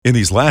In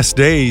these last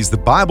days, the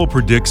Bible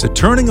predicts a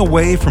turning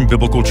away from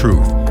biblical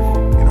truth.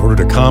 In order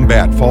to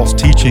combat false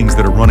teachings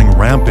that are running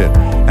rampant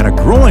and a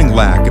growing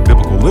lack of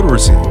biblical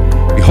literacy,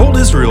 Behold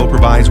Israel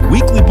provides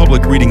weekly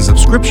public readings of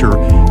Scripture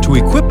to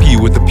equip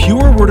you with the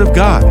pure Word of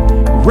God,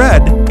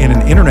 read in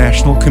an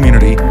international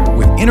community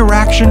with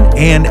interaction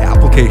and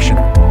application.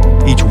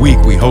 Each week,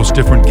 we host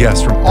different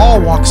guests from all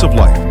walks of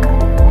life.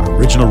 Our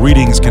original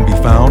readings can be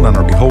found on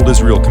our Behold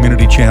Israel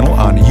community channel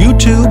on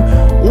YouTube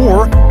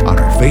or on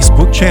our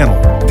Facebook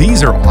channel.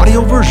 These are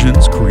audio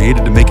versions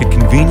created to make it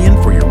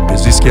convenient for your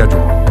busy schedule.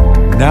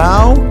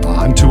 Now,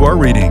 on to our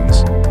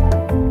readings.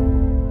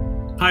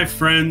 Hi,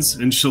 friends,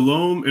 and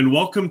shalom, and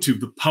welcome to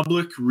the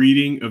public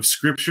reading of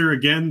Scripture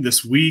again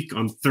this week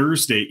on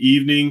Thursday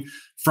evening,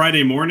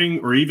 Friday morning,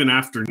 or even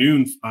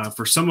afternoon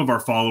for some of our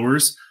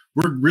followers.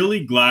 We're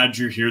really glad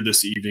you're here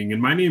this evening,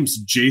 and my name's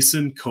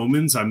Jason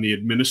Comans. I'm the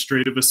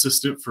administrative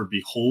assistant for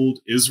Behold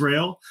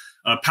Israel.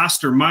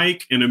 Pastor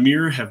Mike and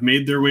Amir have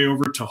made their way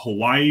over to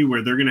Hawaii,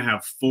 where they're going to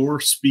have 4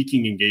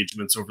 speaking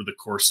engagements over the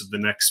course of the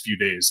next few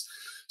days.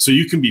 So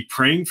you can be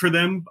praying for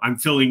them. I'm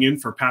filling in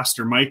for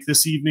Pastor Mike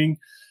this evening.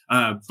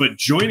 But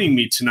joining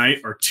me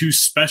tonight are 2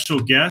 special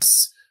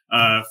guests.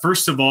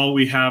 First of all,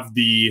 we have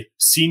the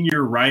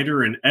senior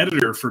writer and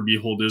editor for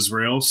Behold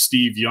Israel,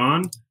 Steve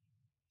Yon.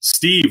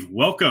 Steve,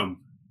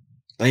 welcome.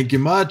 Thank you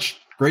much.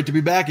 Great to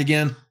be back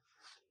again.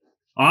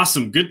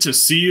 Awesome. Good to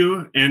see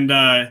you.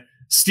 And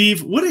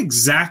Steve, what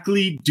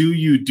exactly do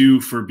you do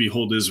for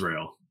Behold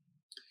Israel?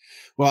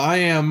 Well, I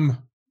am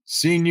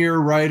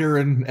senior writer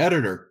and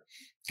editor,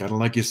 kind of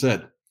like you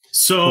said.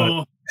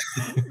 So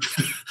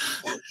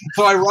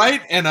I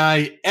write and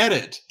I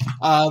edit,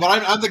 but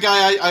I'm the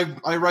guy.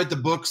 I write the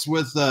books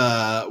with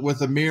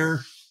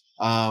Amir,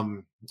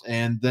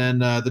 and then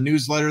the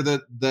newsletter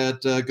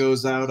that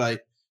goes out.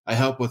 I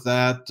help with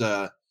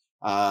that.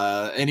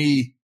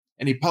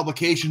 Any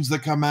publications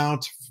that come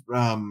out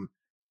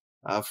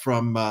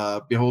from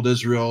Behold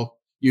Israel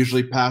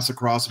usually pass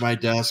across my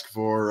desk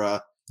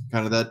for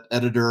kind of that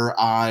editor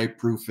eye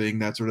proofing,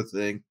 that sort of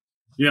thing.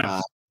 Yeah,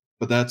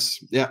 but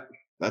that's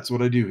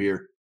what I do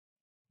here.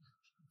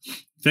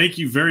 Thank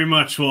you very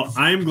much. Well,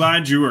 I'm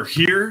glad you are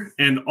here.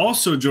 And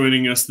also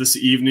joining us this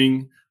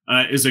evening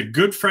is a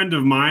good friend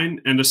of mine,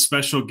 and a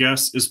special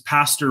guest is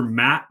Pastor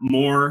Matt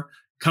Moore,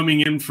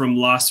 coming in from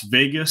Las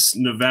Vegas,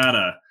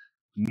 Nevada.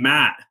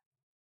 Matt,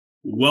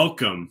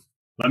 welcome.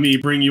 Let me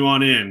bring you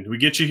on in. Did we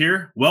get you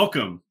here?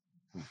 Welcome.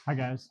 Hi,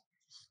 guys.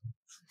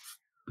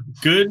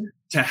 Good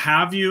to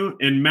have you.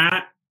 And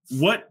Matt,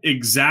 what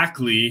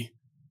exactly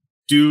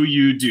do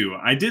you do?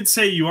 I did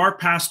say you are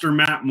Pastor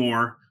Matt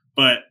Moore,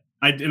 but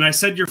I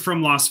said you're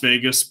from Las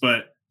Vegas,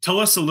 but tell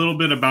us a little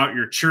bit about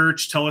your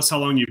church. Tell us how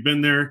long you've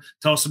been there.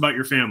 Tell us about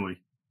your family.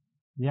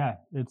 Yeah,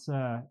 it's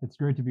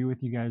great to be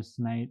with you guys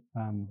tonight.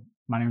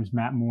 My name is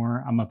Matt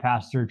Moore. I'm a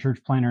pastor, church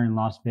planner in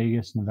Las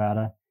Vegas,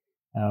 Nevada.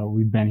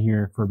 We've been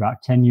here for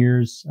about 10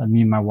 years,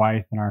 me and my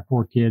wife and our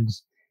 4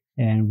 kids.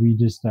 And we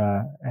just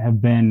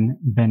have been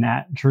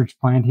at church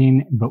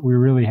planting, but we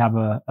really have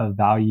a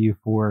value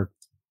for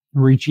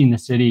reaching the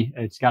city.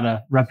 It's got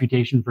a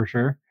reputation for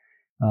sure.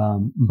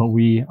 But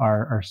we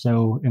are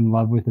so in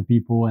love with the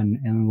people and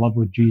in love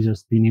with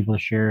Jesus, being able to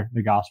share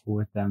the gospel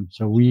with them.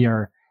 So we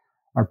are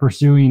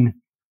pursuing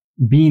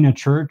being a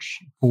church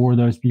for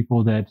those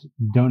people that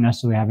don't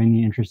necessarily have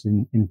any interest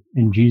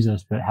in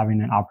Jesus, but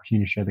having an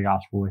opportunity to share the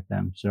gospel with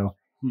them. So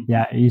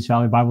yeah, at East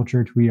Valley Bible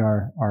Church, we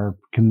are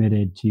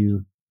committed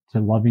to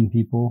loving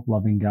people,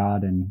 loving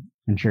God, and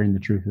sharing the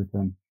truth with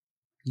them.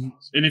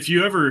 And if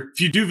you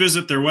do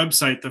visit their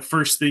website, the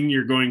first thing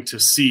you're going to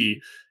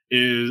see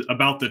is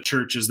about the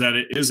church is that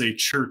it is a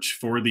church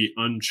for the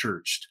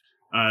unchurched.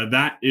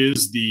 That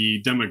is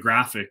the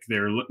demographic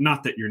there.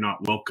 Not that you're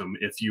not welcome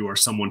if you are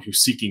someone who's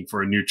seeking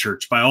for a new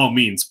church. By all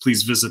means,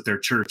 please visit their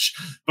church.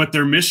 But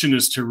their mission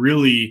is to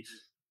really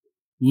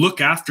look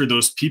after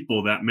those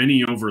people that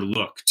many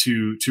overlook,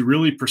 to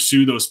really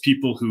pursue those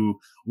people who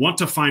want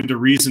to find a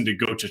reason to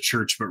go to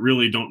church but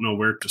really don't know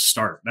where to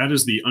start. That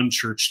is the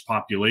unchurched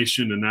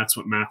population, and that's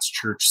what Matt's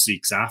church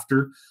seeks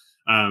after.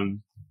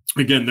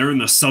 Again, they're in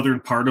the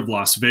southern part of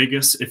Las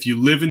Vegas. If you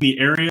live in the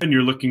area and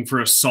you're looking for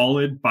a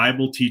solid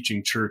Bible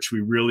teaching church, we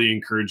really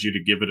encourage you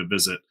to give it a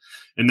visit.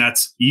 And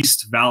that's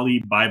East Valley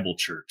Bible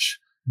Church.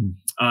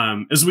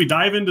 As we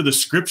dive into the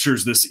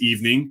scriptures this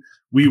evening,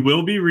 we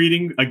will be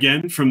reading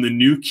again from the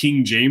New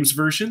King James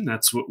Version.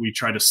 That's what we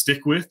try to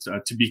stick with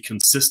to be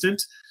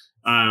consistent.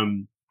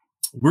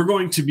 We're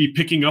going to be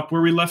picking up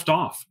where we left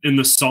off in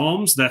the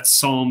Psalms. That's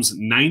Psalms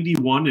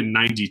 91 and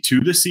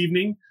 92 this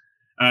evening.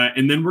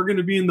 And then we're going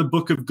to be in the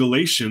book of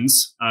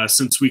Galatians,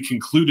 since we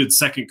concluded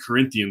 2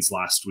 Corinthians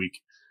last week.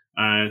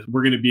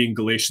 We're going to be in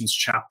Galatians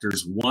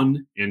chapters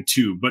 1 and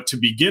 2. But to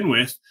begin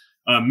with,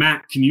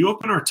 Matt, can you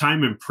open our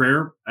time in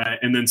prayer?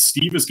 And then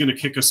Steve is going to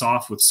kick us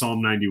off with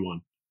Psalm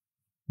 91.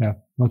 Yeah,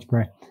 let's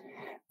pray.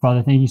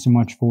 Father, thank you so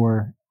much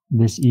for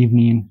this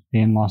evening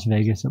in Las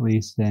Vegas, at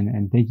least.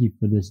 And thank you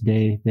for this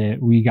day that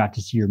we got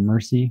to see your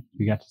mercy.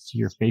 We got to see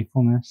your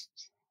faithfulness.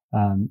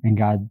 And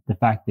God, the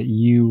fact that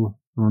you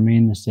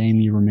remain the same,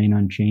 you remain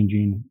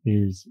unchanging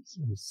is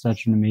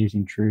such an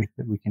amazing truth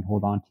that we can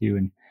hold on to.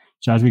 And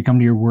so as we come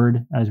to your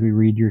word, as we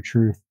read your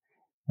truth,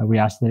 we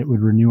ask that it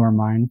would renew our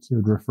minds, it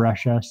would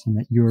refresh us, and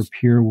that your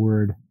pure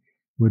word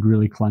would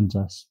really cleanse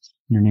us.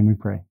 In your name we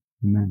pray.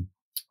 Amen.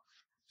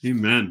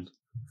 Amen.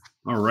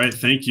 All right.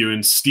 Thank you.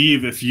 And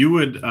Steve, if you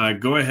would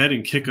go ahead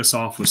and kick us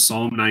off with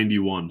Psalm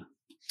 91.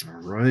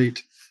 All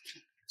right.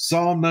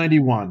 Psalm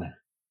 91.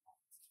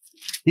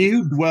 He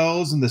who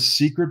dwells in the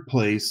secret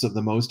place of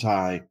the Most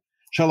High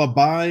shall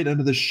abide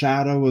under the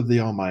shadow of the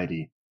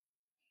Almighty.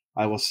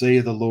 I will say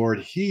of the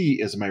Lord,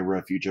 He is my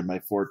refuge and my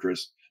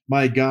fortress,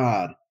 my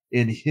God,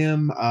 in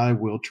Him I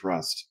will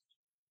trust.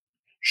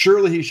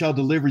 Surely He shall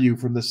deliver you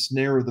from the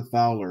snare of the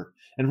fowler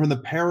and from the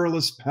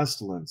perilous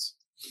pestilence.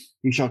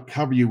 He shall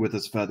cover you with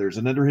His feathers,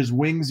 and under His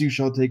wings you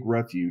shall take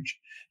refuge.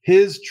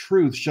 His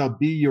truth shall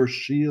be your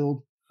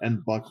shield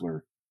and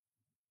buckler.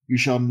 You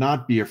shall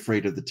not be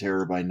afraid of the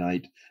terror by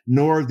night,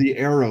 nor of the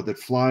arrow that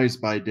flies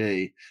by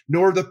day,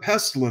 nor of the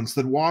pestilence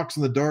that walks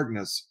in the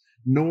darkness,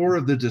 nor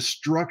of the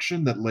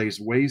destruction that lays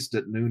waste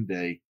at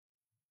noonday.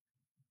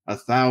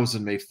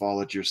 1,000 may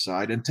fall at your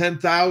side, and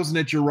 10,000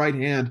 at your right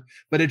hand,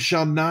 but it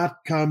shall not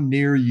come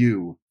near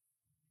you.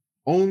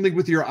 Only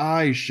with your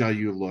eyes shall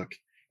you look,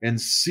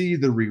 and see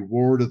the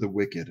reward of the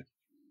wicked.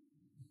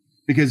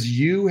 Because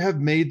you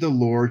have made the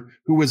Lord,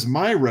 who is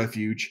my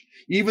refuge,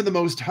 even the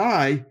Most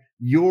High,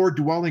 your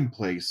dwelling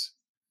place.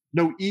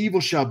 No evil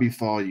shall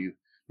befall you,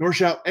 nor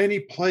shall any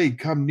plague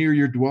come near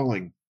your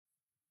dwelling.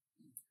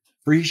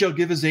 For He shall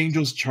give His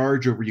angels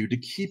charge over you to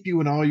keep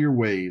you in all your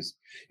ways.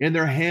 In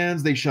their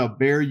hands they shall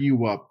bear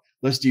you up,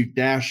 lest you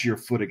dash your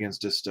foot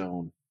against a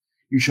stone.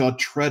 You shall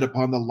tread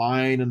upon the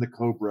lion and the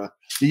cobra,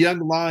 the young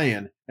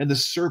lion and the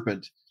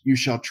serpent you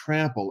shall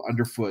trample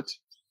underfoot.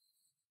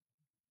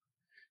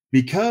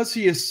 Because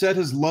He has set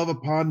His love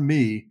upon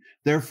me,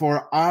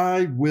 therefore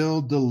I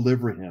will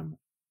deliver Him.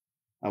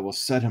 I will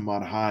set Him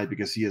on high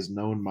because He has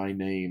known my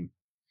name.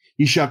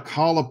 He shall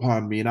call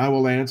upon me, and I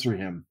will answer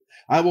him.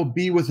 I will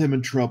be with him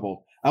in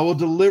trouble. I will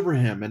deliver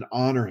him and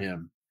honor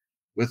him.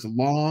 With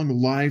long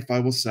life I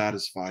will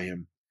satisfy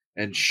him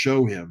and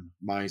show him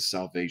my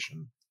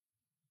salvation.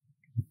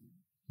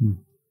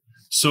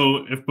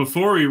 So if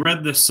before we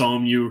read this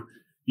psalm,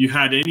 you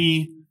had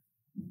any,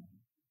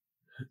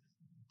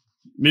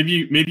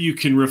 maybe you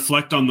can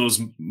reflect on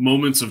those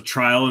moments of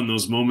trial and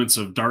those moments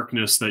of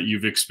darkness that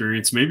you've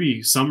experienced.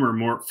 Maybe some are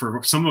more,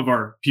 for some of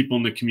our people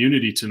in the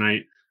community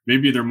tonight,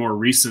 maybe they're more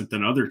recent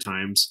than other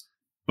times.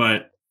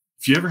 But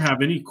if you ever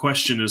have any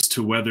question as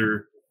to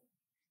whether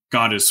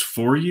God is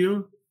for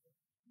you,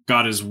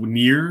 God is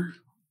near,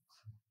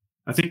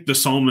 I think the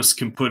psalmist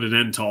can put an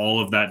end to all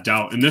of that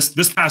doubt. And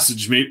this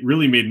passage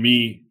really made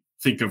me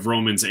think of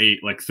Romans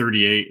 8, like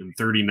 38 and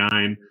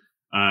 39,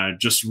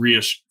 just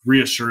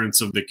reassurance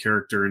of the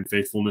character and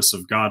faithfulness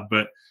of God.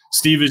 But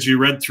Steve, as you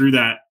read through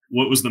that,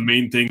 what was the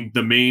main thing,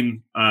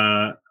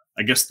 I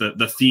guess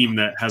the theme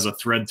that has a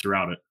thread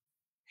throughout it?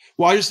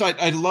 Well,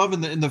 I love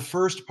in the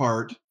first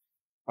part,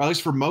 or at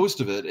least for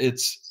most of it,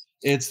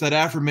 it's that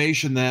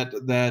affirmation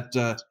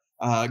that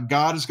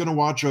God is going to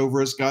watch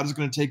over us. God is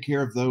going to take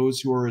care of those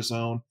who are His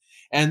own.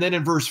 And then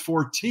in verse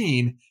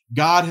 14,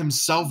 God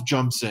Himself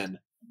jumps in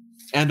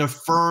and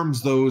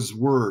affirms those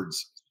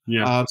words.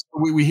 Yeah.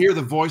 So we hear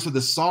the voice of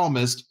the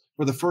psalmist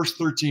for the first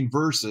 13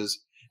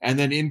 verses, and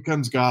then in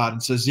comes God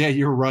and says, yeah,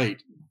 you're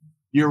right.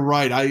 You're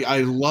right. I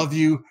love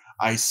you.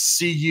 I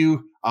see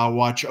you. I'll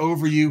watch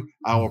over you.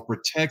 I will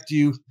protect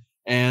you.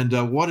 And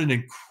what an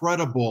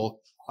incredible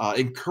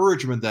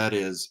encouragement that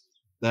is.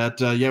 That,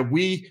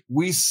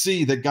 we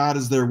see that God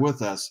is there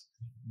with us,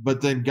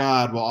 but then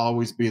God will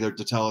always be there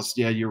to tell us,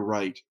 yeah, you're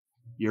right.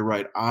 You're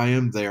right. I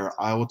am there.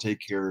 I will take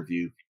care of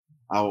you.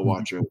 I will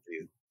watch over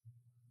you.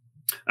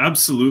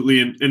 Absolutely.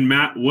 And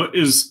Matt, what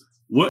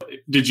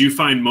did you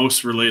find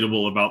most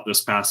relatable about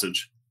this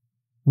passage?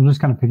 I'm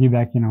just kind of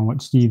piggybacking on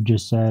what Steve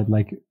just said.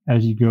 Like,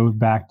 as you go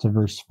back to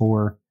verse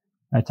 4,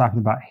 talking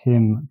about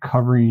Him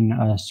covering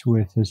us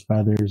with His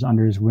feathers.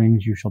 Under His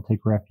wings you shall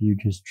take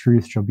refuge. His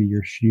truth shall be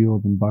your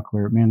shield and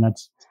buckler. Man,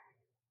 that's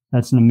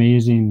an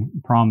amazing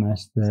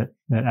promise that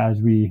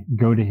as we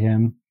go to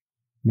Him,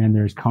 man,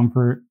 there's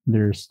comfort,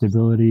 there's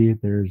stability,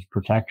 there's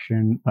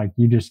protection. Like,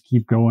 you just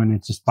keep going.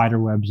 It's a spider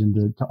webs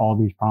into all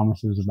these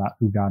promises about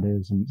who God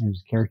is and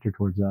His character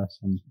towards us.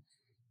 And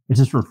it's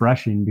just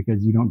refreshing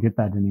because you don't get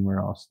that anywhere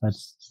else.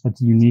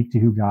 That's unique to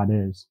who God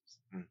is.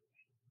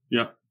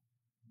 Yeah.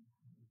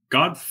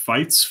 God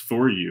fights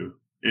for you.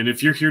 And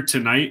if you're here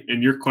tonight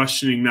and you're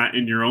questioning that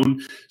in your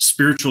own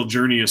spiritual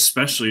journey,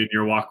 especially in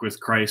your walk with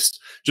Christ,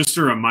 just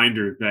a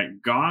reminder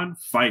that God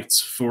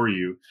fights for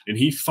you, and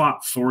He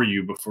fought for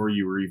you before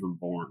you were even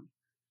born.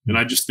 And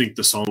I just think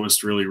the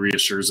psalmist really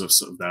reassures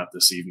us of that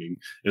this evening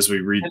as we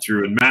read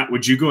through. And Matt,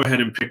 would you go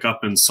ahead and pick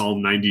up in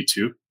Psalm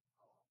 92?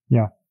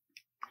 Yeah.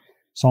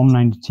 Psalm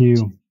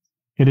 92.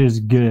 It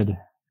is good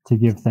to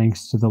give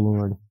thanks to the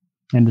Lord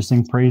and to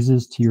sing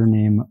praises to your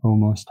name, O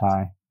Most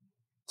High,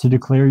 to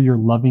declare your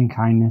loving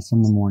kindness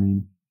in the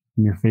morning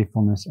and your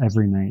faithfulness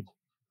every night.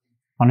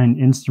 On an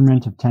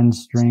instrument of 10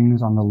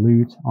 strings, on the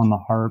lute, on the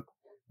harp,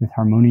 with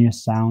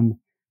harmonious sound,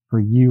 for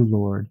you,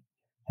 Lord,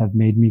 have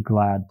made me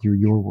glad through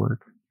your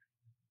work.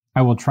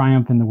 I will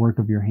triumph in the work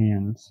of your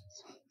hands.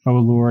 O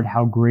Lord,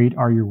 how great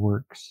are your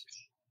works!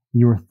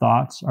 Your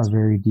thoughts are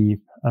very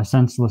deep. A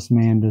senseless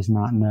man does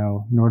not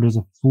know, nor does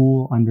a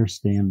fool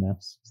understand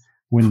this.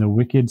 When the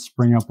wicked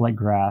spring up like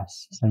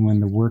grass, and when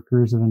the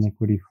workers of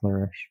iniquity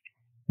flourish,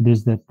 it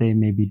is that they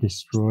may be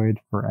destroyed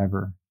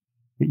forever.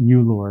 But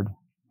you, Lord,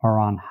 are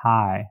on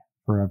high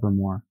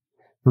forevermore.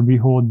 For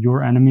behold,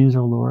 your enemies,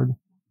 O Lord,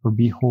 for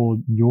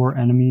behold, your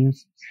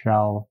enemies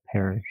shall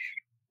perish.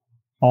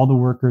 All the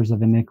workers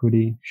of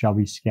iniquity shall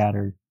be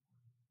scattered.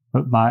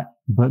 But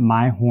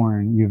my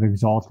horn you have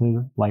exalted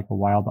like a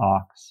wild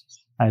ox.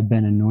 I have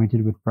been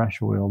anointed with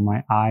fresh oil.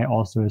 My eye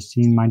also has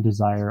seen my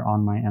desire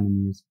on my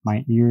enemies.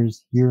 My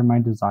ears hear my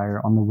desire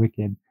on the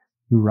wicked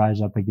who rise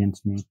up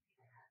against me.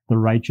 The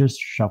righteous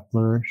shall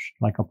flourish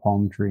like a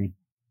palm tree.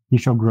 He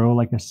shall grow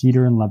like a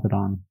cedar in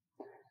Lebanon.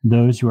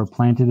 Those who are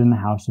planted in the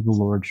house of the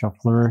Lord shall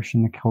flourish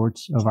in the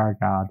courts of our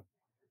God.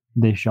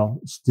 They shall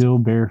still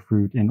bear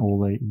fruit in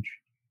old age.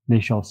 They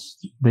shall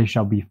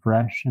be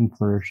fresh and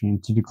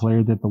flourishing to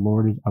declare that the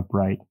Lord is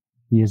upright.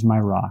 He is my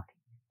rock,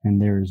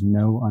 and there is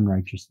no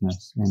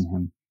unrighteousness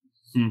in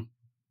him.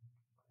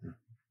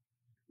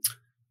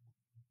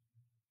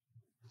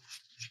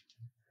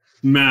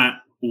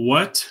 Matt,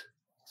 what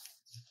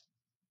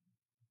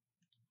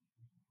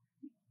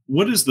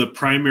is the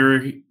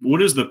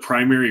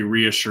primary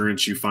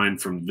reassurance you find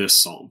from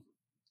this psalm?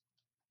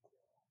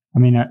 I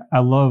mean, I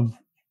love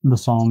the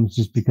Psalms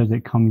just because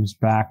it comes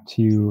back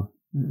to,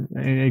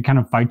 it kind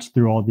of fights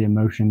through all the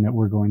emotion that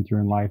we're going through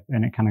in life,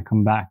 and it kind of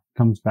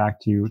comes back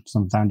to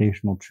some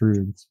foundational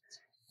truths.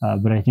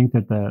 But I think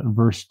that the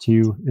verse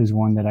 2 is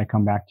one that I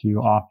come back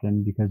to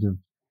often because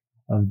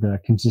of the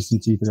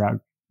consistency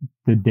throughout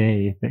the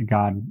day that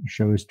God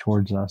shows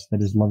towards us,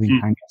 that his loving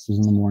kindness is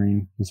in the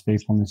morning, his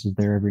faithfulness is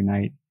there every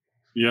night.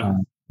 Yeah.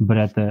 But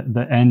at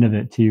the end of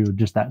it too,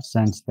 just that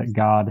sense that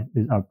God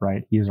is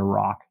upright. He is a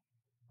rock.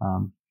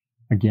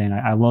 Again,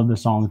 I love the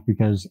Psalms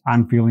because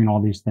I'm feeling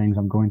all these things.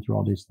 I'm going through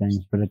all these things,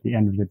 but at the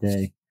end of the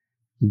day,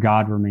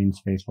 God remains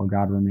faithful.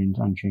 God remains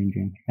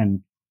unchanging.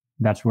 And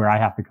that's where I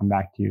have to come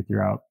back to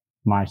throughout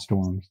my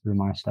storms, through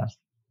my stuff.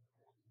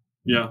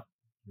 Yeah.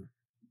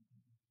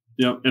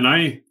 Yeah. And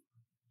I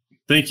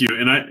thank you.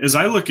 And as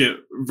I look at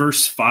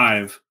verse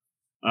 5,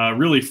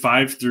 really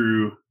 5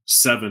 through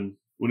 7,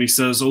 when he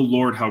says, "O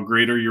Lord, how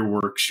great are your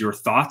works. Your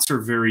thoughts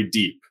are very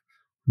deep.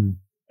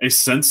 A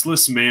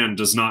senseless man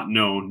does not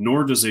know,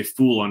 nor does a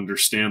fool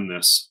understand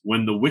this.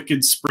 When the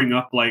wicked spring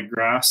up like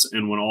grass,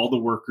 and when all the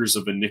workers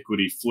of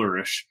iniquity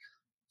flourish,"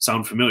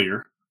 sound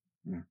familiar?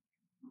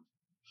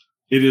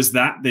 "It is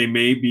that they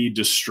may be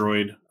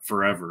destroyed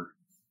forever."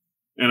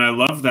 And I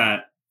love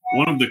that.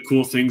 One of the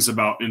cool things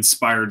about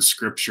inspired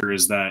scripture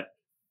is that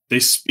they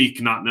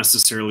speak not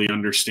necessarily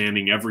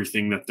understanding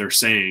everything that they're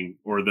saying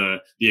or the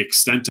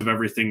extent of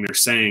everything they're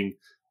saying,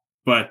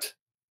 but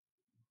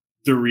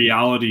the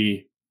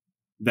reality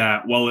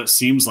that while it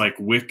seems like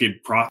wicked,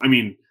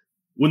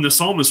 when the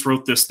psalmist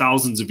wrote this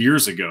thousands of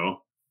years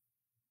ago,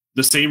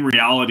 the same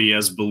reality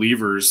as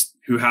believers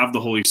who have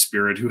the Holy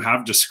Spirit, who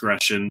have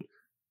discretion,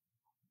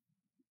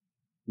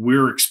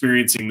 we're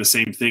experiencing the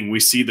same thing. We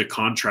see the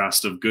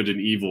contrast of good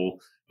and evil,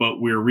 but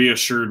we're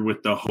reassured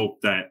with the hope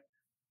that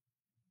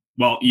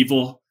while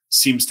evil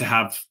seems to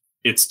have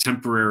its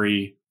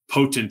temporary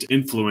potent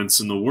influence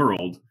in the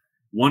world,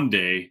 one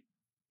day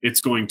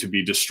it's going to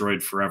be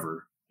destroyed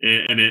forever.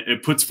 And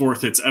it puts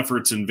forth its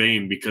efforts in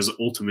vain because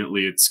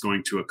ultimately it's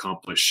going to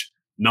accomplish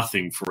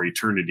nothing for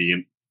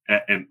eternity,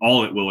 and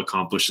all it will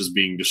accomplish is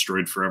being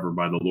destroyed forever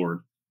by the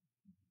Lord.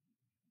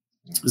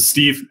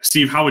 Steve,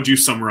 how would you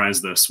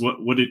summarize this?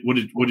 What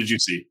did you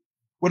see?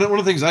 One of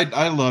the things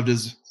I loved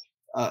is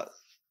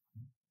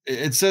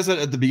it says that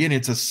at the beginning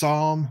it's a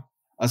psalm,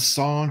 a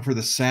song for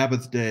the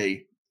Sabbath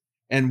day,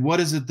 and what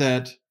is it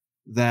that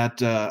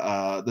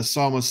the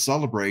psalmist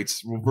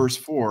celebrates? Well, verse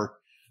 4.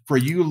 "For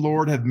you,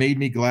 Lord, have made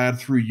me glad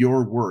through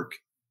your work.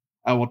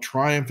 I will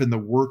triumph in the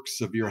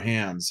works of your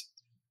hands."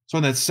 So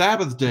on that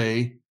Sabbath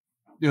day,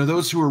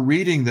 those who are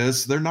reading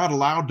this, they're not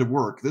allowed to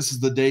work. This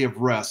is the day of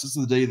rest. This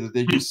is the day that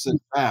they just sit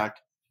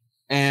back.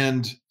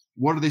 And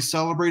what are they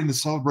celebrating? They're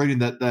celebrating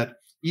that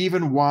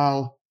even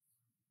while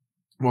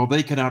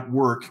they cannot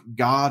work,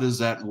 God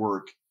is at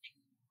work.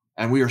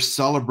 And we are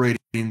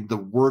celebrating the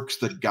works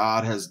that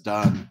God has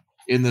done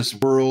in this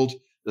world,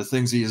 the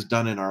things he has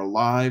done in our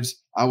lives.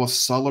 I will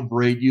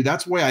celebrate you.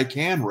 That's why I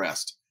can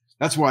rest.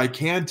 That's why I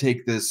can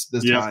take this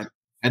time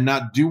and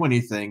not do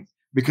anything,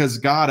 because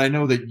God, I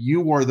know that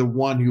you are the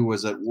one who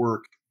was at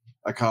work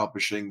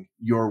accomplishing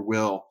your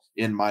will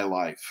in my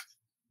life.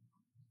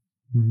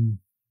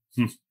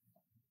 Mm-hmm.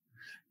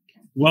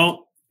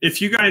 Well,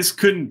 if you guys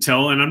couldn't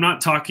tell, and I'm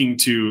not talking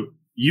to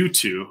you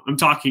two, I'm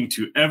talking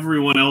to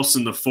everyone else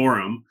in the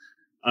forum,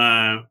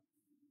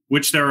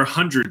 which there are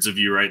hundreds of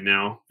you right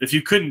now. If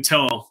you couldn't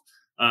tell,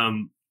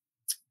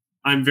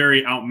 I'm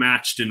very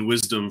outmatched in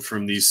wisdom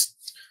from these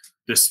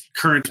this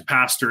current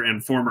pastor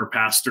and former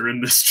pastor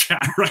in this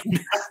chat right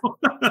now.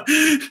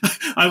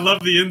 I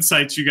love the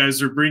insights you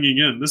guys are bringing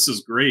in. This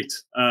is great.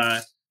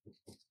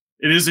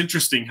 It is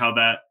interesting how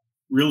that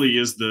really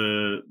is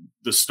the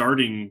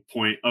starting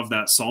point of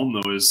that psalm,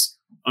 though, is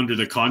under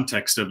the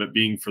context of it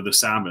being for the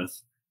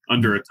Sabbath,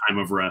 under a time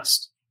of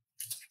rest.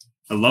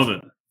 I love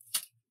it.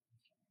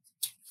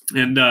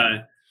 And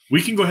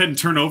we can go ahead and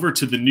turn over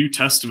to the New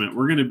Testament.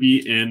 We're going to be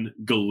in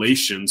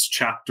Galatians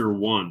chapter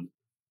 1.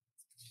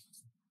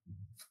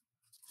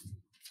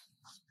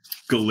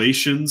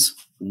 Galatians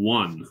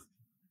 1.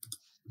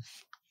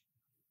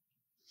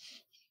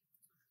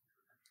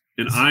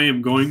 And I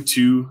am going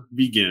to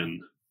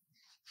begin.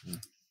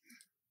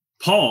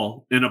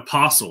 Paul, an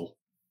apostle,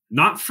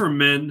 not for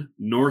men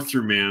nor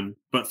through man,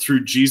 but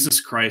through Jesus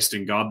Christ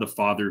and God the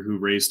Father who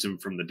raised him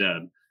from the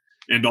dead,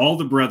 and all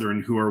the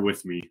brethren who are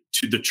with me,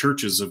 to the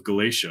churches of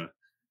Galatia,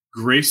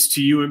 grace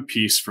to you and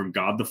peace from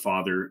God the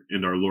Father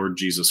and our Lord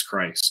Jesus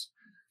Christ,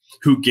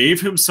 who gave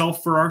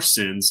himself for our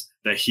sins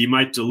that he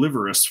might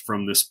deliver us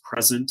from this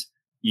present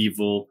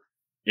evil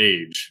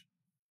age.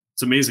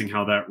 It's amazing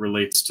how that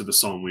relates to the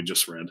psalm we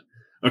just read.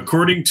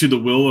 According to the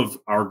will of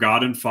our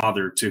God and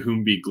Father, to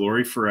whom be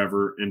glory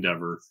forever and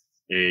ever.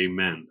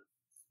 Amen.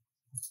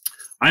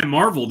 I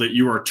marvel that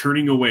you are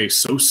turning away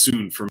so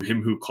soon from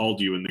him who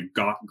called you in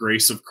the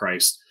grace of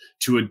Christ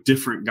to a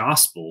different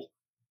gospel,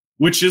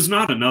 which is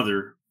not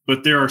another,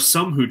 but there are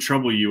some who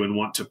trouble you and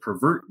want to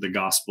pervert the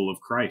gospel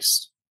of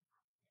Christ.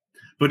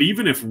 But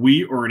even if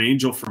we or an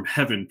angel from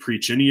heaven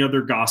preach any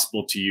other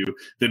gospel to you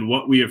than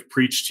what we have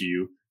preached to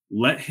you,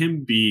 let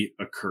him be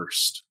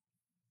accursed.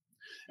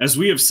 As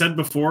we have said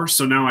before,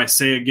 so now I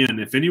say again,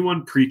 if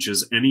anyone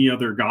preaches any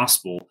other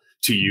gospel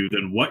to you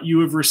than what you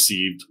have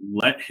received,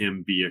 let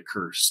him be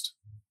accursed.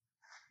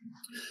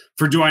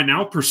 For do I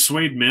now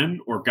persuade men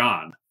or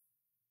God?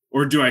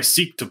 Or do I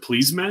seek to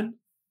please men?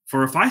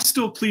 For if I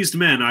still pleased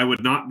men, I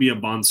would not be a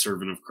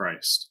bondservant of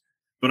Christ.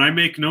 But I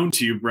make known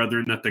to you,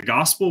 brethren, that the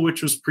gospel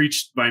which was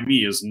preached by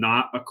me is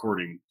not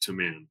according to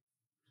man.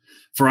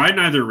 For I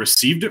neither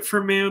received it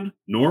from man,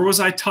 nor was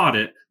I taught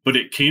it, but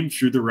it came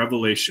through the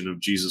revelation of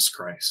Jesus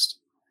Christ.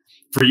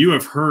 For you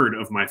have heard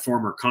of my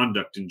former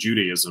conduct in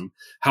Judaism,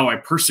 how I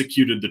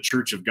persecuted the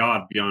church of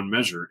God beyond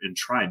measure and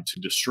tried to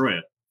destroy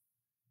it.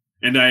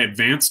 And I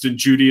advanced in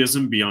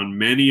Judaism beyond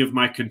many of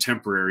my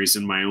contemporaries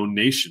in my own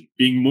nation,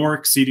 being more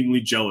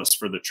exceedingly jealous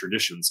for the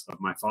traditions of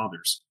my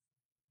fathers.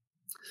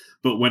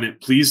 But when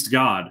it pleased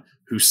God,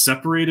 who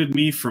separated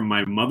me from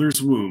my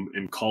mother's womb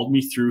and called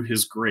me through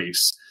his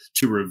grace,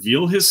 to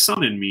reveal his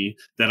Son in me,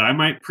 that I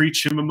might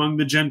preach him among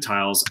the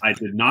Gentiles, I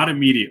did not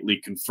immediately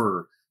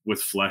confer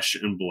with flesh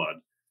and blood,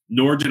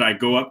 nor did I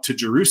go up to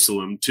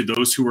Jerusalem to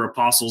those who were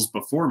apostles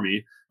before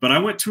me, but I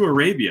went to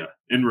Arabia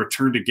and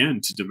returned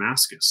again to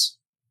Damascus.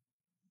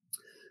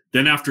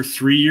 Then after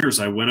 3 years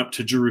I went up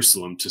to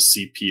Jerusalem to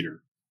see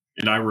Peter,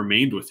 and I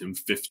remained with him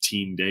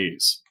 15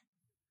 days.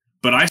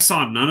 But I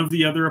saw none of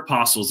the other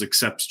apostles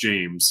except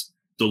James,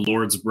 the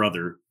Lord's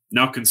brother.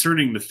 Now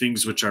concerning the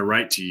things which I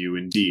write to you,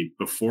 indeed,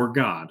 before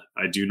God,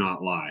 I do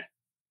not lie.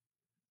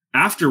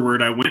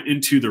 Afterward, I went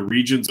into the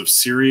regions of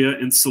Syria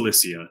and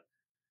Cilicia,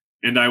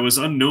 and I was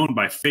unknown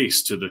by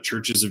face to the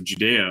churches of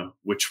Judea,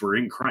 which were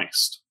in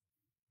Christ.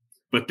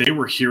 But they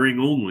were hearing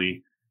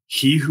only,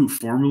 he who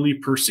formerly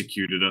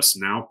persecuted us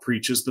now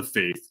preaches the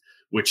faith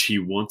which he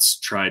once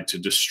tried to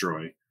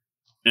destroy.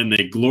 And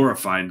they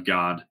glorified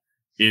God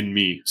in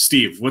me.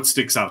 Steve, what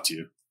sticks out to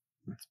you?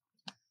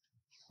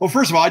 Well,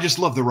 first of all, I just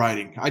love the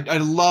writing. I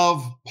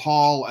love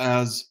Paul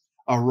as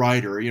a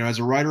writer. You know, as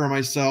a writer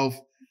myself,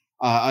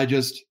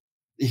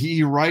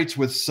 he writes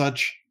with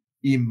such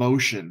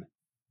emotion,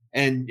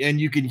 and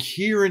you can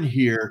hear and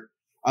hear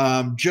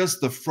just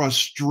the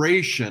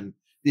frustration,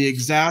 the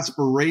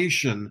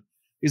exasperation.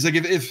 He's like,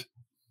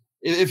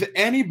 if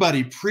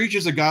anybody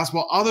preaches a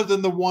gospel other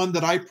than the one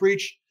that I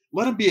preach,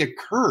 let him be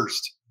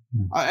accursed.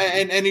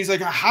 And he's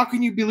like, how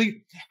can you believe?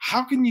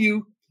 How can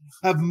you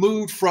have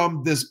moved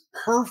from this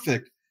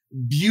perfect,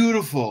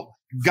 beautiful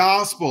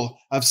gospel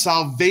of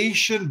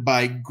salvation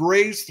by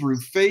grace through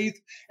faith,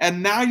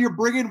 and now you're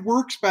bringing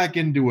works back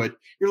into it?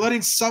 You're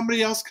letting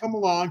somebody else come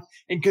along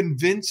and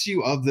convince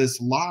you of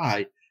this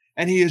lie.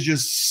 And he is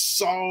just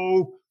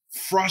so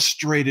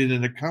frustrated,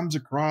 and it comes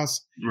across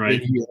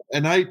right.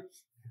 And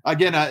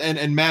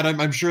and Matt,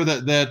 I'm sure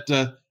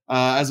that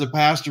as a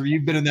pastor,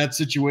 you've been in that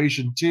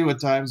situation too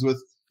at times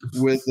with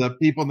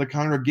people in the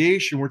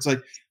congregation where it's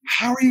like,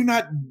 how are you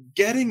not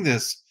getting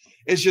this?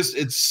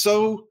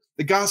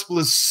 The gospel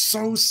is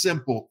so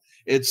simple.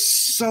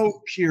 It's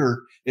so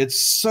pure.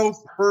 It's so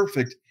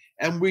perfect.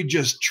 And we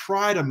just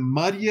try to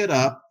muddy it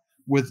up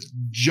with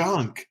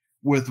junk,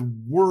 with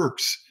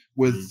works,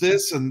 with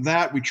this and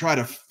that. We try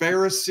to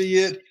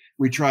Pharisee it.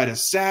 We try to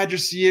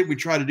Sadducee it. We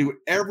try to do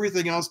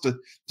everything else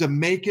to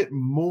make it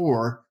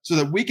more so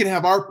that we can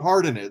have our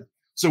part in it.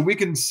 So we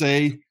can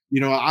say,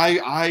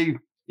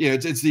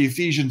 it's the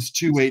Ephesians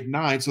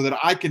 2:8-9, so that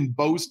I can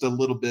boast a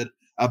little bit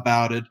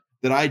about it,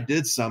 that I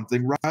did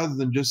something, rather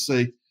than just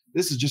say,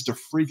 this is just a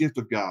free gift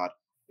of God.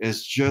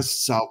 is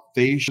just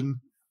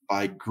salvation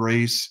by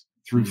grace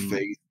through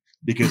faith,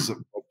 because of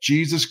what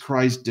Jesus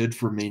Christ did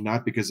for me,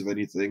 not because of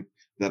anything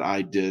that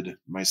I did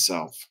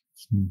myself.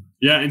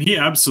 Yeah, and he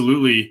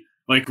absolutely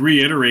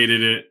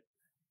reiterated it.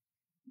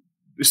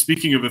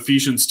 Speaking of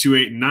Ephesians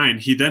 2:8-9,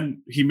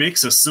 he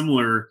makes a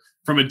similar,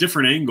 from a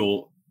different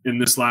angle in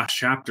this last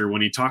chapter,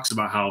 when he talks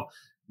about how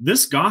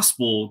this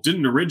gospel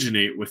didn't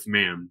originate with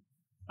man.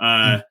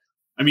 I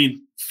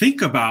mean,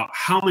 think about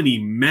how many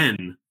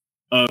men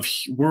of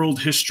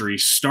world history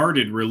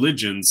started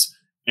religions,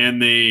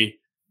 and they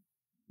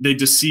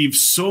deceive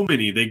so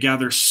many. They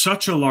gather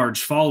such a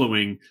large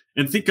following.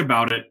 And think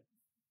about it.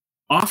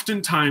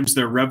 Oftentimes,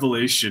 their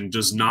revelation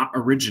does not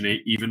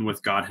originate even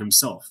with God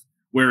himself,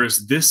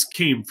 whereas this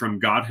came from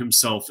God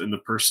himself in the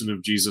person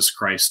of Jesus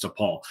Christ to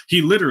Paul.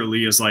 He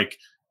literally is like,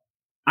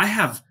 I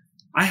have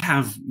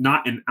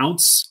not an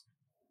ounce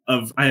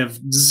of, I have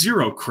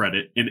zero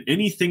credit in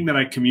anything that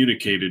I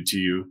communicated to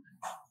you,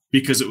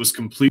 because it was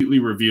completely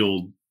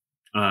revealed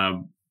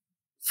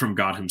from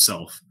God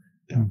himself.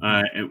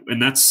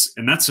 And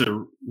that's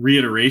a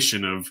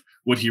reiteration of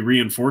what he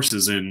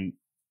reinforces in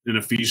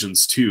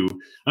Ephesians 2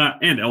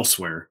 and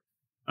elsewhere.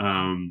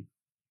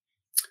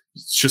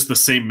 It's just the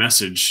same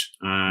message.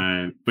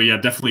 But yeah,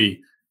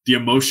 definitely the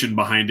emotion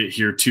behind it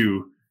here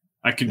too.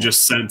 I can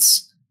just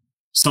sense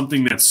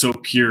something that's so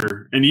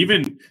pure. And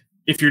even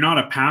if you're not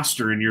a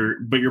pastor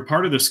but you're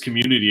part of this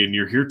community and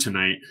you're here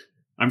tonight,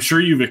 I'm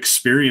sure you've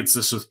experienced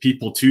this with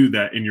people too,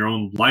 that in your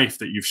own life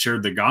that you've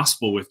shared the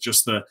gospel with.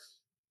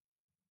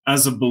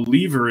 As a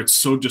believer, it's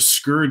so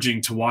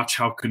discouraging to watch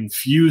how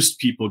confused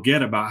people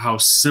get about how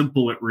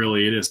simple it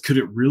really is. Could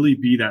it really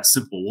be that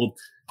simple? Well,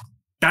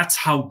 that's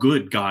how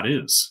good God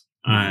is.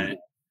 And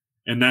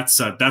that's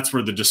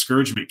where the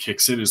discouragement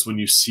kicks in, is when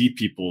you see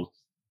people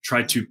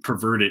try to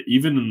pervert it,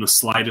 even in the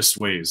slightest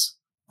ways.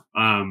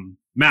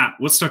 Matt,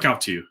 what stuck out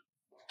to you?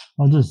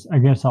 I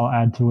guess I'll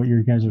add to what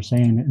you guys are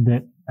saying,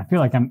 that I feel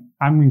like I'm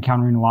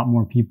encountering a lot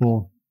more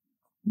people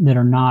that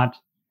are not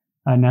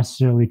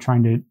necessarily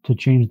trying to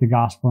change the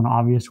gospel in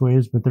obvious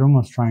ways, but they're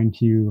almost trying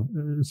to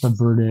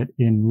subvert it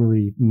in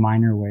really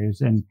minor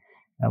ways. And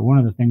one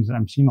of the things that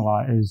I'm seeing a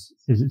lot is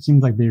it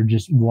seems like they're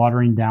just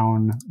watering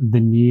down the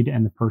need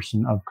and the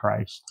person of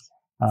Christ.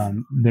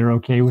 They're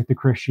okay with the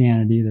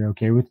Christianity, they're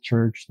okay with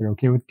church, they're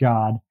okay with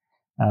God,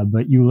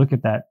 but you look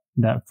at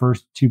that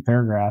first two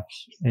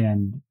paragraphs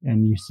and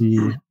you see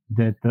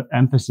that the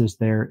emphasis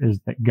there is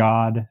that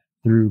God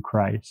through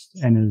Christ.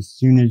 And as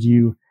soon as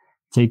you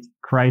take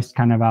Christ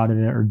kind of out of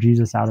it, or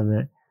Jesus out of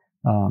it,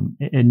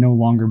 it no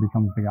longer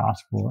becomes the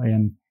gospel.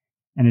 And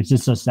it's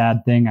just a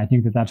sad thing. I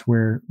think that's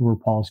where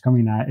Paul's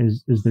coming at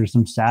is there's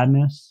some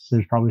sadness.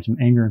 There's probably some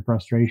anger and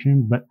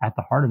frustration, but at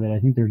the heart of it, I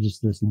think there's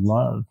just this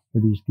love for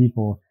these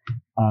people.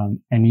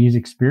 And he's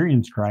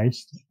experienced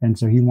Christ. And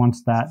so he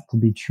wants that to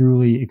be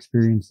truly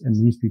experienced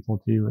in these people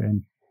too.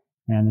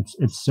 And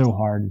it's so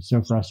hard. It's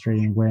so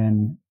frustrating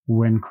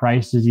when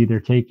Christ is either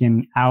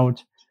taken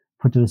out,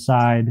 put to the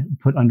side,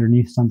 put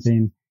underneath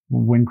something.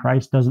 When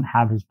Christ doesn't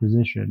have his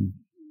position,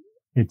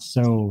 it's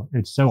so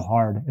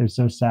hard. It's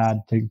so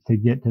sad to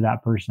get to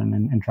that person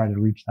and try to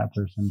reach that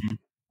person.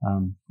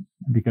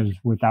 Because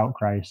without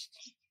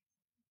Christ,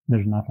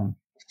 there's nothing.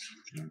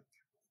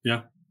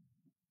 Yeah.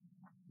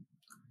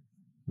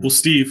 Well,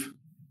 Steve,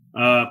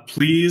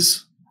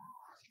 please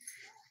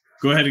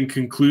go ahead and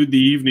conclude the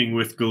evening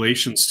with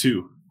Galatians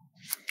 2.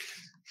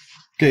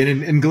 Okay,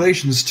 and in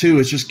Galatians 2,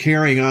 it's just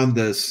carrying on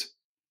the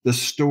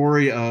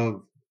story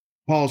of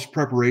Paul's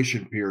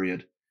preparation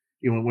period.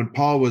 When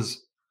Paul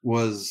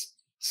was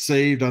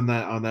saved on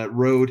that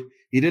road,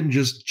 he didn't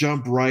just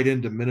jump right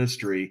into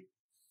ministry.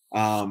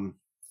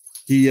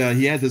 He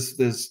had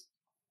this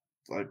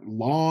like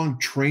long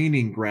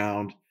training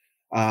ground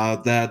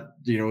that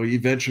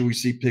eventually we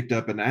see picked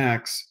up in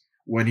Acts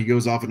when he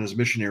goes off on his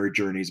missionary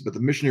journeys. But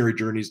the missionary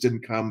journeys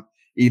didn't come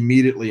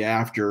immediately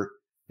after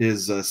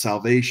his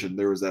salvation.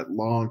 There was that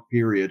long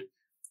period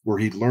where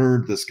he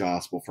learned this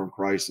gospel from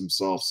Christ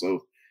himself.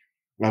 So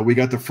we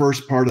got the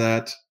first part of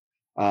that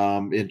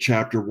in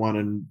chapter 1,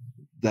 and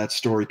that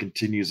story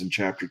continues in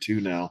chapter 2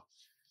 now.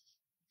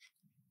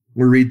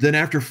 We read, "Then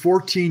after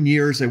 14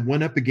 years, I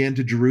went up again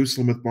to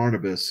Jerusalem with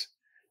Barnabas,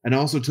 and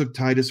also took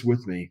Titus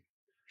with me.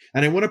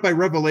 And I went up by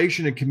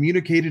revelation and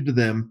communicated to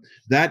them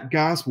that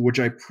gospel which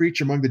I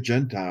preach among the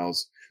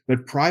Gentiles,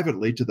 but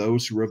privately to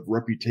those who are of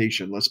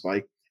reputation, lest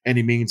by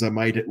any means I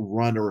might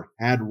run or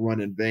had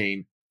run in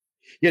vain.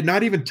 Yet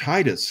not even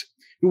Titus,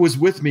 who was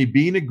with me,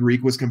 being a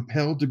Greek, was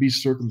compelled to be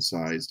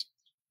circumcised.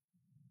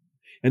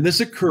 And this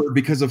occurred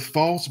because of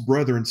false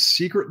brethren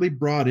secretly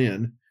brought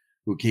in,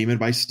 who came in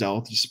by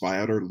stealth to spy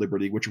out our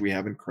liberty, which we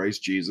have in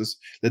Christ Jesus,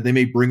 that they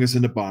may bring us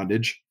into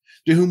bondage,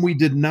 to whom we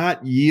did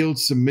not yield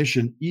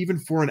submission even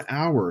for an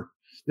hour,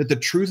 that the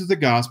truth of the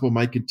gospel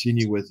might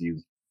continue with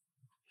you.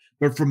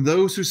 But from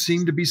those who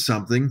seemed to be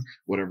something,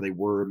 whatever they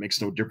were, it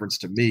makes no difference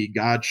to me.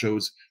 God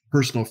shows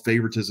personal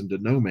favoritism to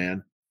no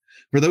man.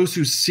 For those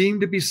who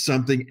seemed to be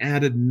something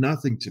added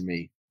nothing to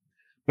me.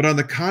 But on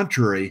the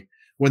contrary,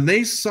 When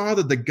they saw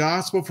that the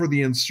gospel for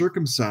the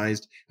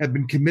uncircumcised had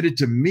been committed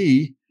to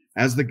me,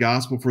 as the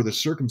gospel for the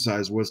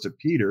circumcised was to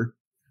Peter,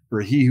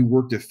 for he who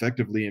worked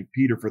effectively in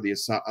Peter for the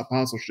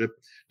apostleship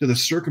to the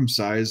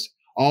circumcised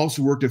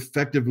also worked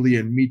effectively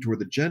in me toward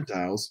the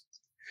Gentiles.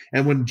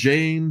 And when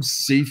James,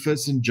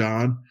 Cephas, and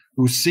John,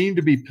 who seemed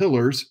to be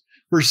pillars,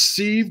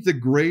 perceived the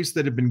grace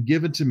that had been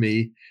given to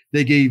me,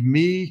 they gave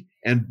me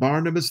and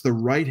Barnabas the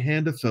right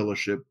hand of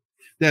fellowship,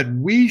 that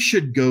we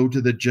should go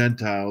to the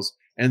Gentiles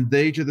and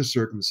they to the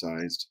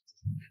circumcised.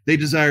 They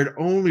desired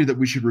only that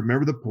we should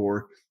remember the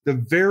poor, the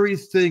very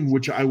thing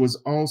which I was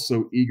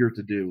also eager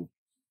to do.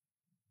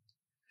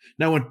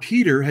 Now, when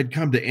Peter had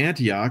come to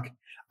Antioch,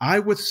 I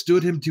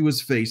withstood him to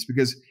his face,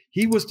 because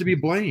he was to be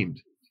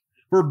blamed.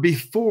 For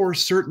before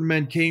certain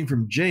men came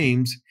from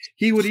James,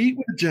 he would eat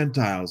with the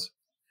Gentiles.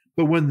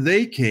 But when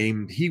they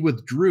came, he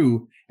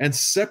withdrew and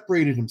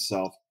separated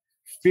himself,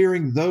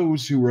 fearing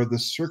those who were of the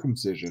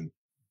circumcision.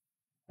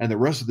 And the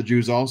rest of the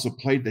Jews also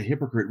played the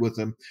hypocrite with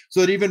him,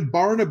 so that even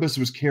Barnabas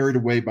was carried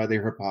away by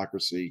their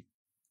hypocrisy.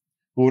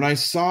 But when I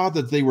saw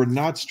that they were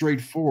not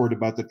straightforward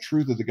about the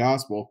truth of the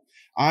gospel,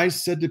 I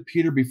said to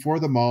Peter before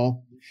them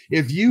all,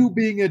 if you,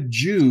 being a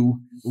Jew,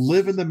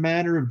 live in the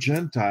manner of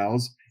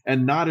Gentiles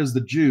and not as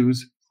the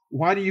Jews,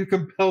 why do you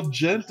compel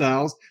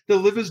Gentiles to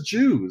live as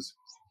Jews?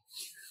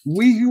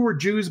 We who are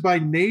Jews by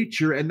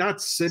nature and not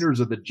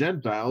sinners of the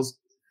Gentiles,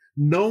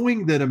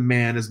 knowing that a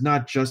man is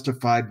not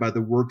justified by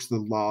the works of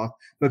the law,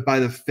 but by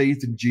the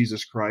faith in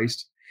Jesus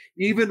Christ,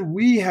 even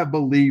we have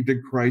believed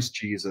in Christ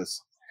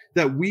Jesus,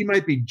 that we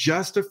might be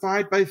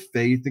justified by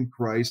faith in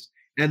Christ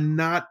and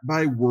not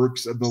by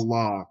works of the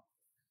law.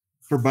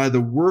 For by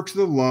the works of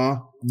the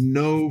law,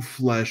 no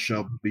flesh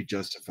shall be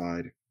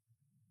justified.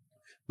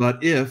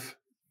 But if,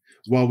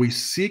 while we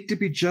seek to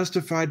be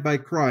justified by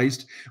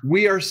Christ,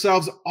 we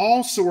ourselves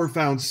also are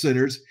found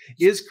sinners,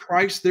 is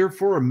Christ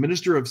therefore a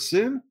minister of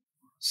sin?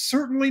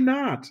 Certainly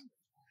not.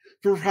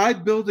 For if I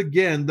build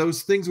again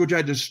those things which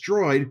I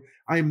destroyed,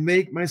 I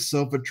make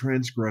myself a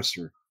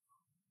transgressor.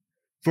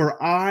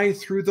 For I,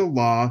 through the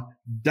law,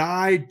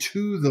 died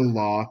to the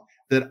law,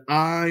 that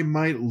I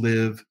might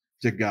live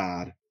to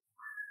God.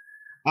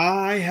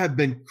 I have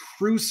been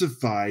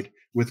crucified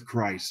with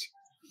Christ.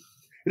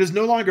 It is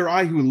no longer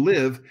I who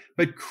live,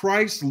 but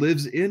Christ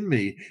lives in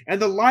me. And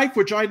the life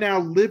which I now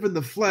live in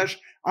the flesh,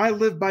 I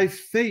live by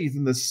faith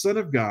in the Son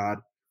of God,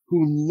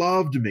 who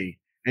loved me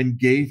and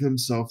gave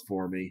himself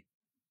for me.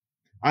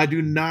 I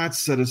do not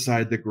set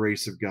aside the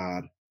grace of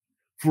God.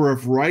 For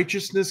if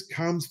righteousness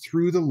comes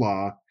through the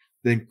law,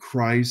 then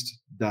Christ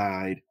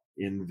died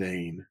in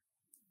vain.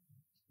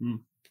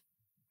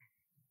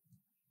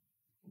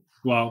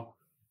 Well,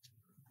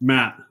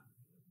 Matt,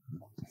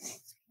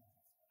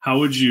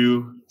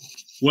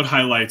 what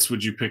highlights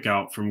would you pick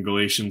out from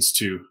Galatians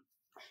 2?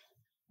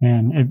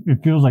 And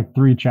it feels like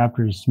 3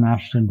 chapters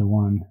smashed into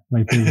one.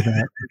 Like there's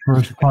that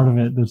first part of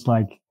it that's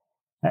like,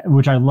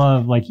 which I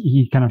love, like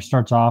he kind of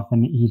starts off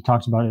and he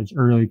talks about his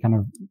early kind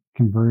of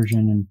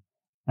conversion. And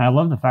I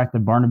love the fact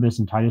that Barnabas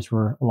and Titus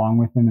were along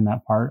with him in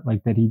that part,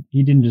 like that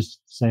he didn't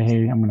just say,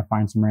 hey, I'm going to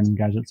find some random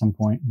guys at some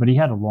point, but he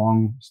had a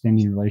long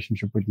standing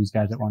relationship with these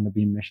guys that wanted to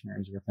be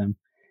missionaries with him.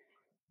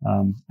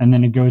 And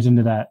then it goes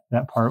into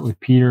that part with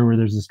Peter where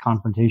there's this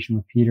confrontation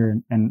with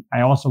Peter. And I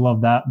also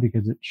love that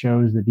because it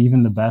shows that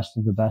even the best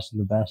of the best of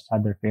the best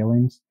had their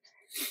failings.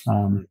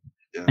 And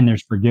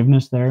there's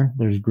forgiveness there.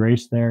 There's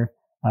grace there.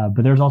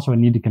 But there's also a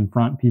need to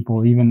confront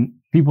people, even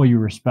people you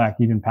respect,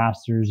 even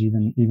pastors,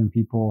 even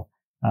people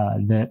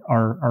that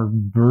are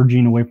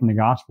verging away from the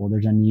gospel.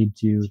 There's a need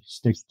to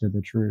stick to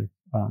the truth.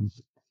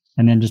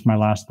 And then just my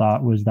last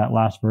thought was that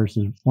last verse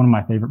is one of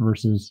my favorite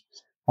verses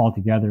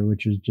altogether,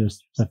 which is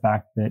just the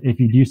fact that if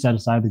you do set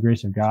aside the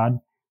grace of God,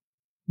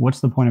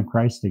 what's the point of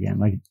Christ again?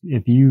 Like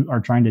if you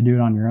are trying to do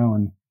it on your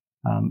own,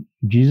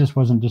 Jesus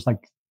wasn't just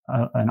like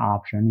an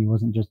option. He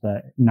wasn't just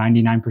a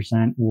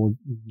 99% will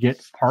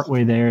get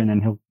partway there and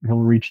then he'll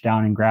reach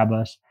down and grab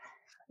us.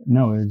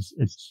 No,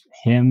 it's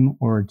him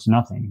or it's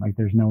nothing. Like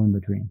there's no in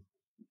between.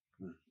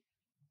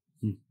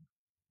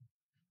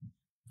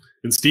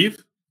 And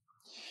Steve?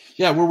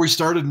 Yeah, where we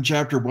started in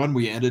chapter 1,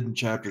 we ended in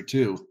chapter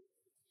 2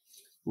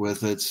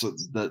 with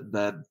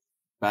that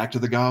back to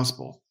the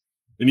gospel.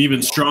 In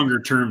even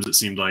stronger terms, it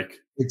seemed like.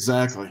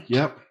 Exactly.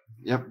 Yep.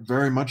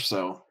 Very much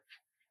so.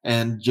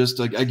 And just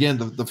again,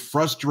 the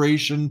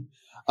frustration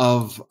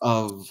of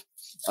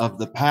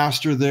the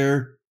pastor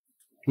there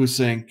who's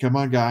saying, come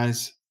on,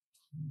 guys,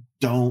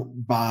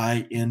 don't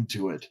buy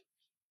into it.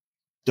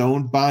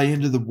 Don't buy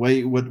into the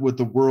way what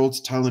the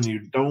world's telling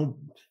you. Don't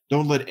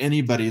let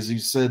anybody, as you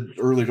said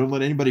earlier, don't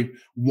let anybody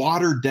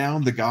water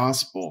down the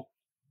gospel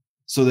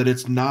so that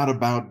it's not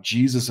about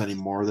Jesus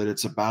anymore, that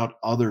it's about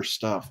other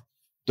stuff.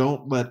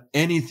 Don't let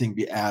anything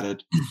be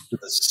added to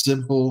the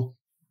simple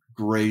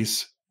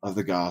grace of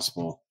the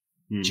gospel.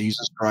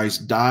 Jesus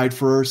Christ died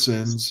for our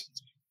sins.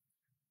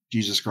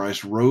 Jesus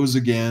Christ rose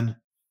again.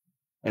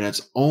 And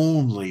it's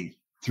only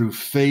through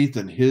faith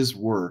in his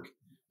work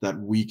that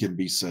we can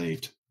be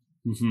saved.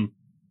 Mm-hmm.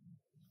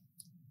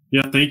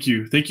 Yeah, thank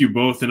you. Thank you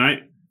both. And I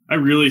I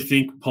really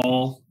think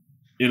Paul,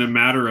 in a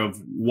matter of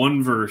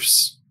one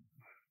verse,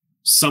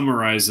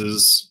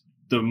 summarizes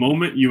the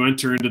moment you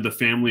enter into the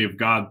family of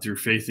God through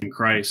faith in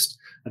Christ.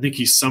 I think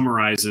he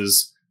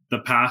summarizes the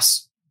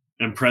past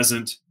and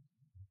present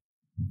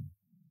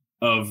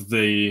of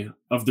the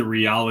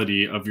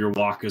reality of your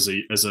walk as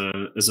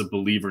a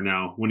believer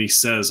now, when he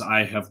says,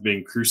 I have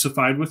been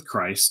crucified with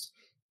Christ.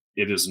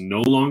 It is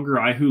no longer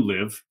I who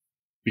live,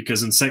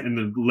 because in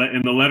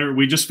the letter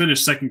we just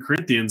finished 2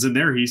 Corinthians, and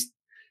there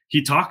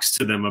he talks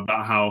to them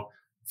about how,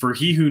 for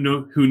he who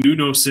knew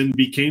no sin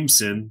became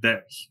sin,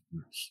 that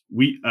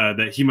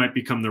he might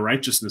become the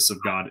righteousness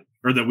of God,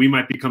 or that we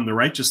might become the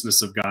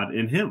righteousness of God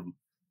in him.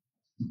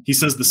 He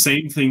says the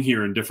same thing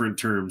here in different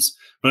terms,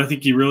 but I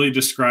think he really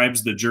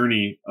describes the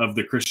journey of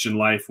the Christian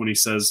life when he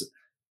says,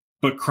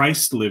 but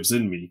Christ lives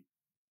in me.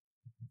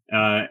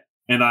 And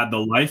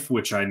the life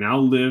which I now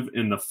live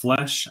in the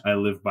flesh, I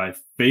live by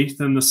faith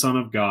in the Son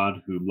of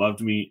God who loved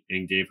me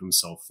and gave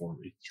himself for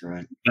me. That's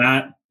right.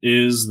 That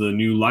is the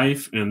new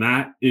life, and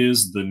that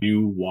is the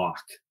new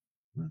walk.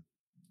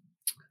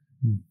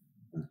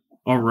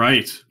 All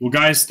right. Well,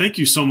 guys, thank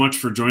you so much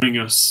for joining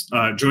us,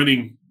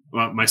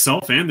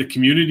 myself and the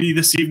community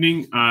this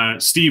evening.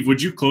 Steve,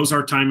 would you close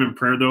our time in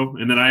prayer, though?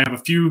 And then I have a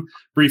few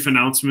brief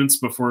announcements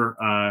before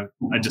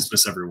I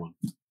dismiss everyone.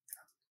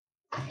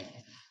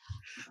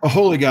 Oh,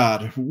 holy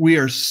God, we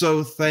are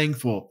so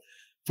thankful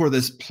for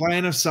this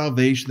plan of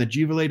salvation that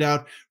you've laid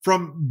out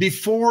from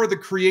before the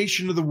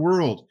creation of the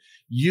world.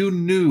 You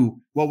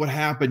knew what would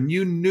happen.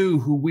 You knew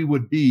who we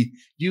would be.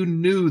 You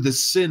knew the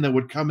sin that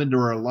would come into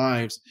our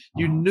lives.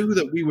 You knew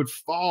that we would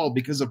fall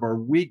because of our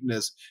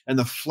weakness and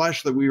the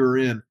flesh that we were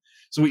in.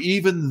 So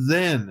even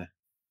then,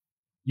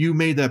 you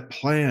made that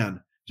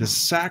plan to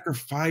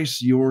sacrifice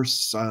your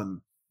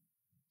son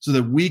so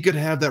that we could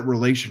have that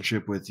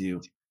relationship with you.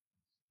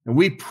 And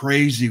we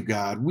praise you,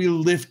 God. We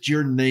lift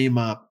your name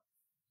up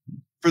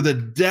for the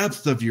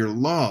depth of your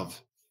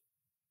love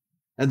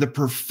and the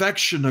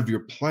perfection of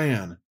your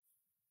plan.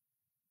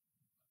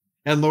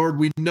 And Lord,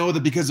 we know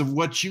that because of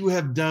what you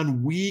have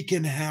done, we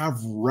can have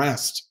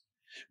rest.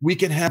 We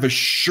can have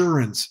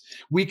assurance.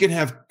 We can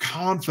have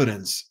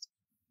confidence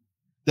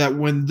that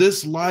when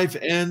this life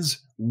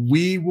ends,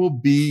 we will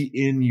be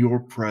in your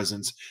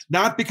presence.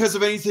 Not because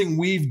of anything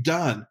we've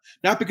done,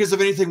 not because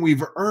of anything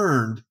we've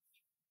earned,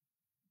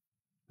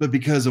 but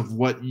because of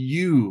what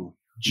you,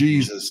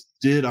 Jesus,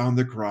 did on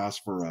the cross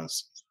for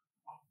us.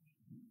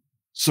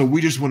 So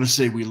we just want to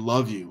say we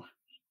love you.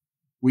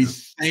 We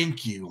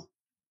thank you.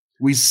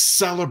 We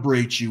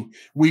celebrate you.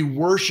 We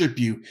worship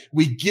you.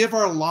 We give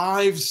our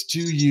lives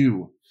to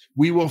you.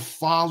 We will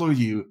follow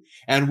you,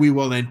 and we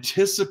will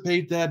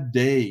anticipate that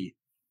day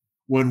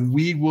when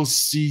we will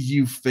see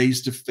you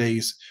face to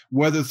face,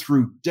 whether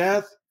through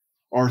death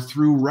or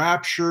through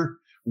rapture.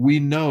 We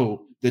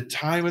know the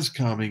time is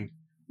coming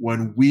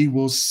when we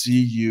will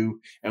see you,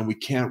 and we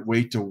can't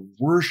wait to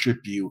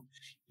worship you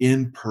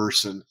in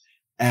person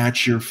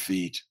at your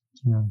feet,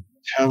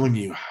 telling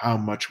you how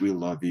much we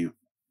love you.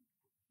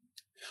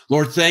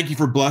 Lord, thank you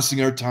for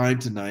blessing our time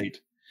tonight.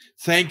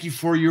 Thank you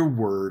for your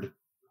word.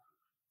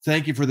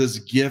 Thank you for this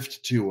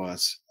gift to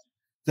us.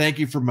 Thank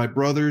you for my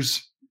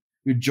brothers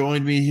who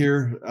joined me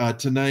here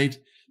tonight.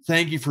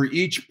 Thank you for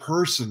each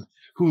person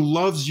who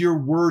loves your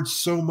word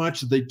so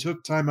much that they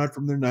took time out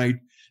from their night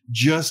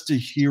just to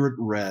hear it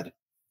read,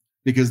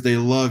 because they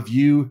love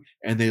you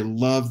and they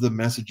love the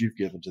message you've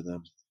given to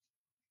them.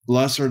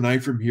 Bless our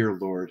night from here,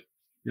 Lord.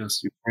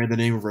 Yes. We pray in the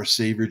name of our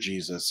Savior,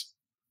 Jesus.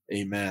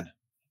 Amen.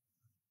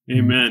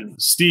 Amen.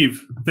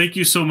 Steve, thank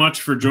you so much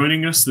for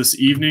joining us this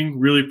evening.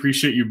 Really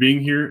appreciate you being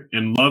here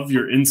and love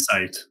your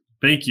insight.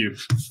 Thank you.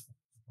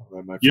 All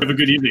right, my friend. You have a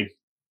good evening.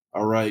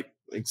 All right.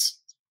 Thanks.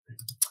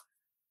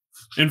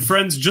 And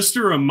friends, just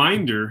a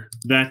reminder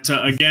that,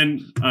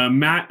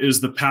 Matt is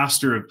the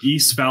pastor of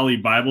East Valley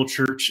Bible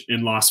Church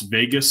in Las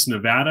Vegas,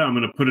 Nevada. I'm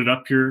going to put it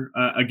up here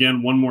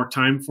again one more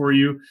time for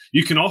you.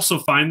 You can also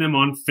find them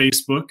on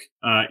Facebook,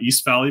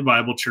 East Valley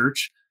Bible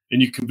Church,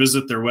 and you can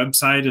visit their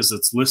website as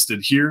it's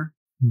listed here.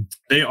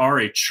 They are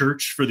a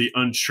church for the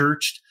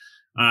unchurched.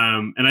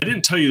 And I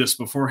didn't tell you this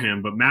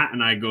beforehand, but Matt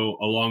and I go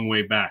a long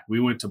way back. We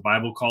went to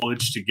Bible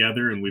college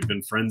together, and we've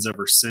been friends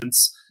ever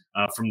since.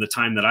 From the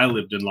time that I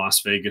lived in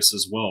Las Vegas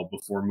as well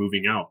before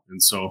moving out.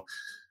 And so,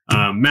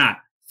 Matt,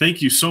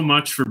 thank you so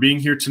much for being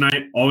here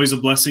tonight. Always a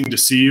blessing to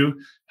see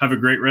you. Have a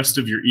great rest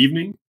of your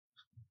evening.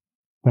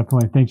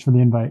 Definitely. Thanks for the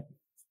invite.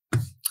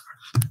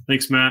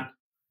 Thanks, Matt.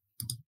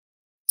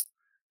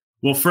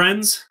 Well,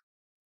 friends,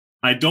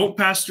 I don't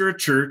pastor a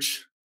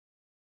church.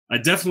 I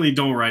definitely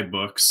don't write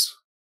books,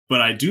 but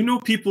I do know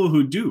people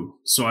who do.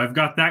 So I've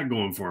got that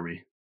going for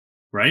me,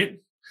 right?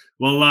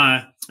 Well,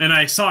 and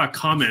I saw a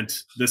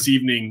comment this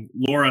evening.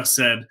 Laura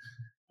said,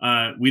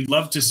 we'd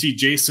love to see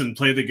Jason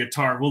play the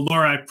guitar. Well,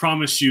 Laura, I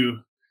promise you,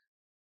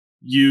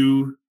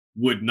 you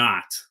would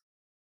not.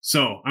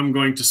 So I'm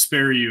going to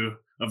spare you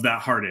of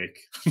that heartache.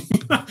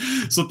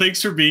 So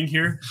thanks for being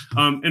here.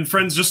 And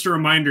friends, just a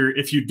reminder,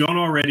 if you don't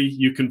already,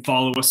 you can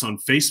follow us on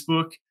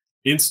Facebook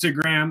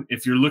Instagram.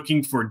 If you're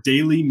looking for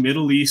daily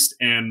Middle East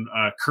and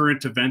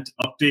current event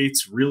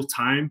updates real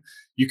time,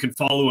 you can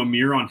follow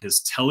Amir on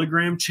his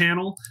Telegram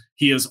channel.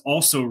 He has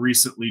also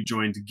recently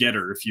joined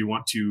Getter if you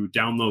want to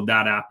download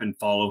that app and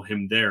follow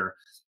him there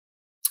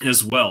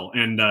as well.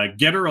 And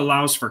Getter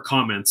allows for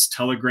comments.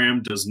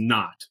 Telegram does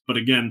not. But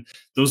again,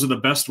 those are the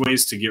best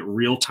ways to get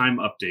real-time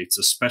updates,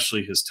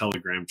 especially his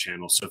Telegram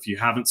channel. So if you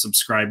haven't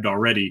subscribed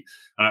already,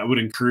 I would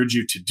encourage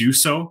you to do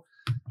so.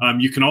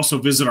 You can also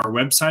visit our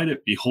website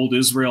at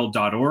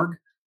beholdisrael.org.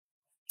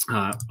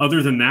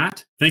 Other than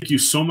that, thank you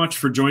so much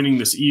for joining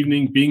this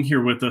evening, being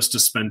here with us to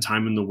spend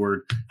time in the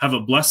Word. Have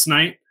a blessed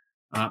night.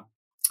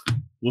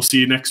 We'll see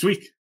you next week.